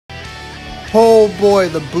Oh boy,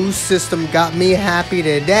 the boost system got me happy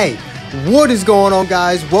today. What is going on,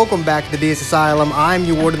 guys? Welcome back to the DS Asylum. I'm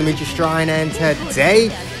your Warden Demetrius Strine, and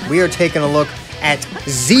today we are taking a look at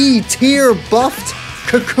Z-tier buffed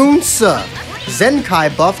Kakunsa.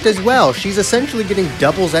 Zenkai buffed as well. She's essentially getting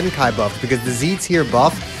double Zenkai buffed because the Z-tier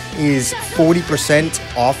buff is 40%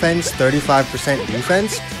 offense, 35%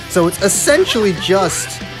 defense. So it's essentially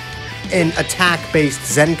just an attack-based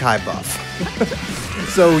Zenkai buff.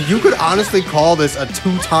 So you could honestly call this a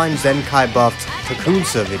 2-time Zenkai buffed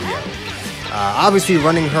Kakunsa video. Obviously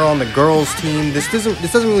running her on the girls team, this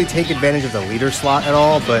doesn't really take advantage of the leader slot at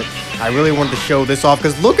all, but I really wanted to show this off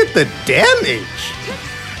because look at the damage!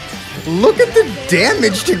 Look at the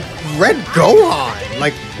damage to Red Gohan!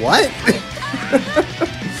 Like, what?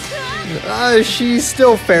 She's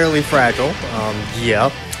still fairly fragile,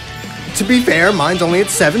 yeah. To be fair, mine's only at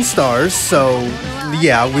 7 stars, so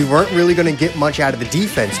yeah, we weren't really going to get much out of the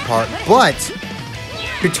defense part, but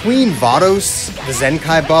between Vados, the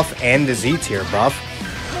Zenkai buff, and the Z-tier buff,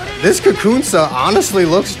 this Kakunsa honestly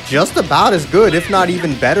looks just about as good, if not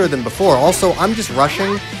even better than before. Also, I'm just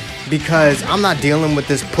rushing because I'm not dealing with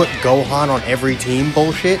this put Gohan on every team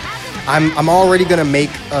bullshit. I'm already going to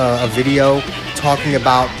make a video talking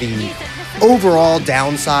about the overall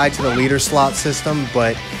downside to the leader slot system,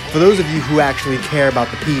 but for those of you who actually care about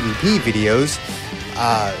the PvP videos,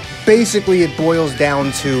 basically it boils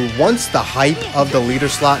down to once the hype of the leader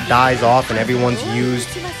slot dies off and everyone's used,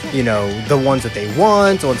 you know, the ones that they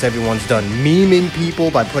want, once everyone's done memeing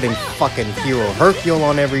people by putting fucking Hero Hercule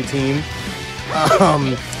on every team,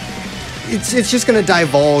 it's just going to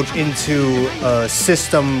divulge into a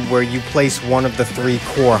system where you place one of the 3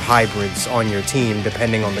 core hybrids on your team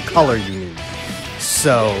depending on the color you need.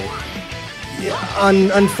 So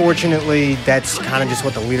unfortunately, that's kind of just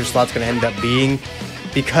what the leader slot's going to end up being.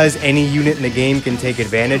 Because any unit in the game can take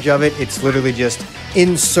advantage of it, it's literally just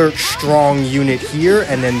insert strong unit here,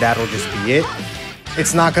 and then that'll just be it.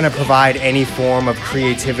 It's not going to provide any form of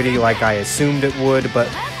creativity like I assumed it would, but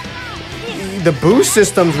the boost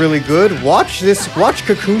system's really good. Watch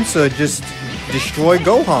Kakunsa just destroy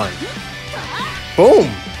Gohan.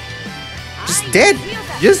 Boom. Just dead.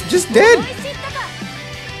 Just dead.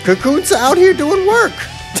 Kakunsa out here doing work.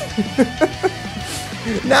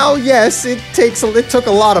 Now, yes, it took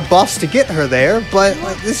a lot of buffs to get her there, but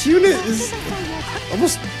like, this unit is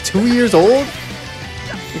almost 2 years old.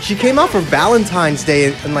 And she came out for Valentine's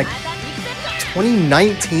Day in like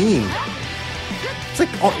 2019. It's like,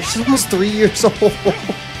 oh, she's almost 3 years old.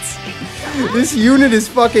 This unit is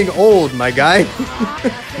fucking old, my guy.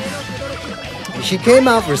 She came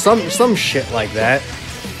out for some shit like that.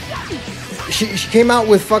 She came out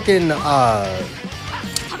with fucking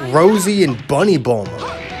Rosie and Bunny Bulma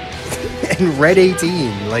and Red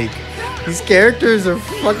 18. Like, these characters are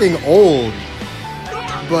fucking old.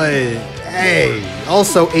 But hey,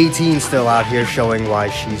 also 18 still out here showing why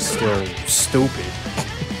she's still stupid.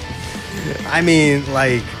 I mean,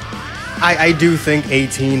 like, I do think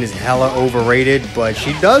 18 is hella overrated, but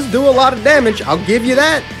she does do a lot of damage. I'll give you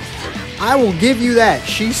that. I will give you that.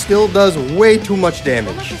 She still does way too much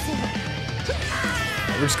damage.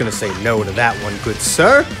 We're just gonna say no to that one, good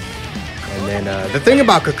sir. And then the thing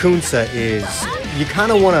about Kakunsa is you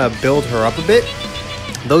kind of want to build her up a bit.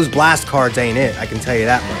 Those blast cards ain't it, I can tell you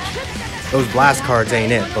that much. Those blast cards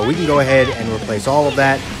ain't it, but we can go ahead and replace all of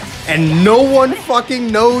that. And no one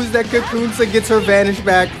fucking knows that Kakunsa gets her Vanish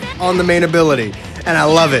back on the main ability. And I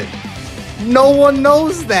love it. No one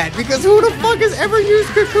knows that, because who the fuck has ever used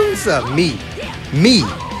Kakunsa? Me.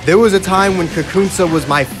 There was a time when Kakunsa was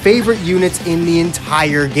my favorite unit in the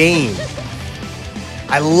entire game.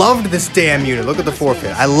 I loved this damn unit. Look at the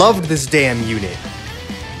forfeit. I loved this damn unit.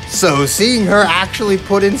 So seeing her actually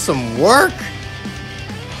put in some work,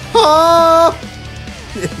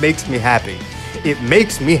 it makes me happy. It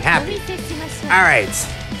makes me happy. Alright.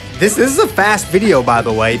 This is a fast video, by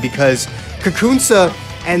the way, because Kakunsa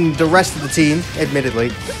and the rest of the team,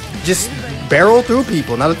 admittedly, just barrel through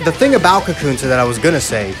people. Now, the thing about Kakunsa that I was gonna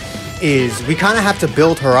say is we kind of have to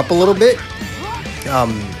build her up a little bit.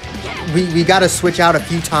 We gotta switch out a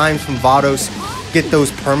few times from Vados, get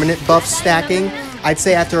those permanent buffs stacking. I'd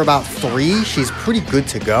say after about 3, she's pretty good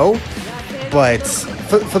to go. But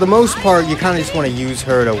for the most part, you kind of just want to use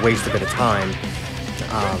her to waste a bit of time.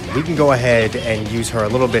 We can go ahead and use her a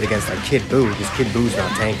little bit against like Kid Buu, because Kid Buu's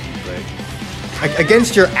not tanky, but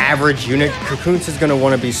against your average unit, Kakunsa's going to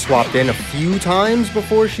want to be swapped in a few times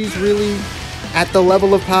before she's really at the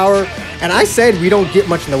level of power. And I said we don't get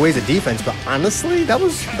much in the ways of defense, but honestly,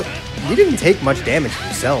 we didn't take much damage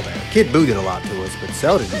from Cell there. Kid Buu did a lot to us, but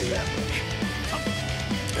Cell didn't do that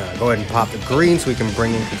much. Go ahead and pop the green so we can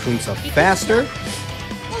bring in Kakunsa faster.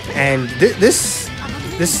 And this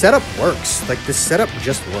setup works. Like, this setup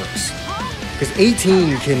just works. Because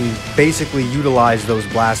 18 can basically utilize those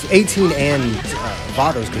blast... 18 and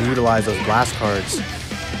Vados can utilize those blast cards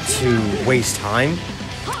to waste time.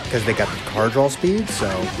 Because they got the card draw speed, so...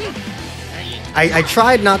 I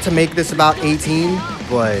tried not to make this about 18,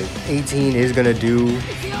 but 18 is going to do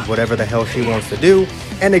whatever the hell she wants to do.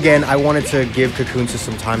 And again, I wanted to give Kakunsa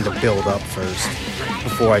some time to build up first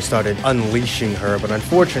before I started unleashing her. But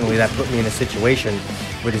unfortunately, that put me in a situation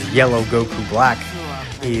where this yellow Goku Black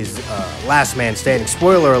is last man standing.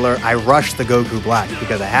 Spoiler alert, I rushed the Goku Black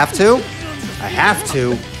because I have to. I have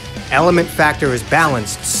to. Element factor is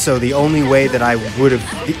balanced, so the only way that I would have...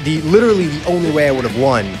 literally the only way I would have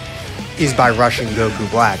won is by rushing Goku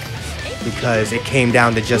Black, because it came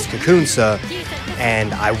down to just Kakunsa,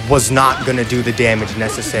 and I was not going to do the damage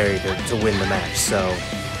necessary to win the match. So,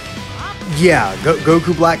 yeah,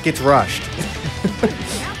 Goku Black gets rushed.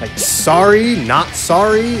 Like, sorry, not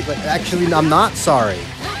sorry. Like, actually, I'm not sorry.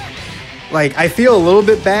 Like, I feel a little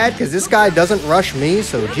bit bad because this guy doesn't rush me,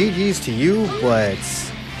 so GG's to you, but,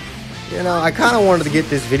 you know, I kind of wanted to get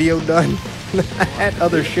this video done. I had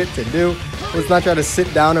other shit to do. Let's not try to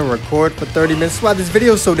sit down and record for 30 minutes. Wow, this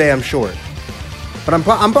video is so damn short. But I'm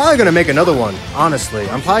probably going to make another one, honestly.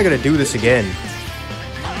 I'm probably going to do this again.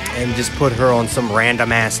 And just put her on some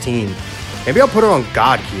random-ass team. Maybe I'll put her on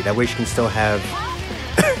God Key. That way she can still have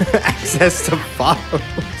access to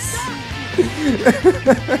Vados.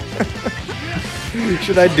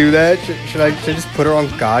 Should I do that? Should I just put her on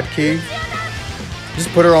God Key? Just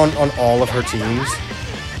put her on all of her teams?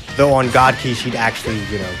 Though on God Key, she'd actually,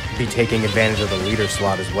 you know, be taking advantage of the leader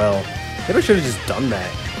slot as well. Maybe I should have just done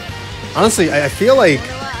that. Honestly, I feel like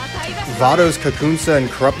Vados, Kakunsa, and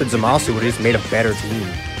Corrupted Zamasu would have just made a better team.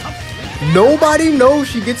 Nobody knows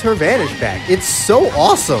she gets her Vanish back. It's so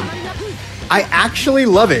awesome. I actually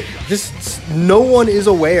love it. Just no one is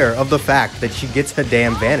aware of the fact that she gets her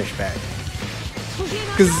damn Vanish back.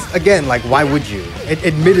 Because, again, like, why would you?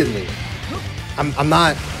 Admittedly. I'm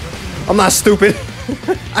not stupid.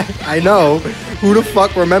 I know. Who the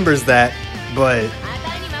fuck remembers that? But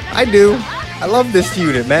I do. I love this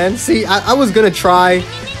unit, man. See, I was gonna try. But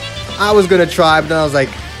then I was like,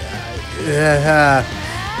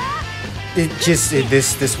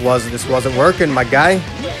 this wasn't working, my guy.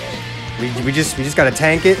 We just gotta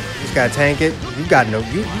tank it. You don't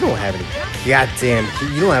have any goddamn key.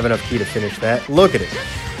 You don't have enough key to finish that. Look at it.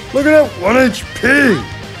 Look at that 1 HP.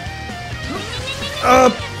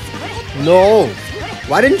 No.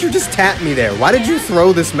 Why didn't you just tap me there? Why did you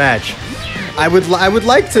throw this match? I would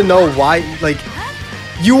like to know why. Like,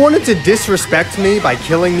 you wanted to disrespect me by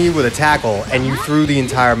killing me with a tackle, and you threw the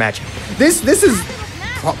entire match. This is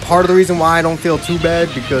part of the reason why I don't feel too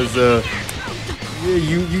bad, because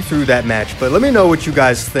you threw that match. But let me know what you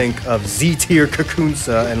guys think of Z-tier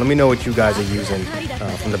Kakunsa, and let me know what you guys are using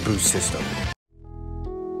from the boost system.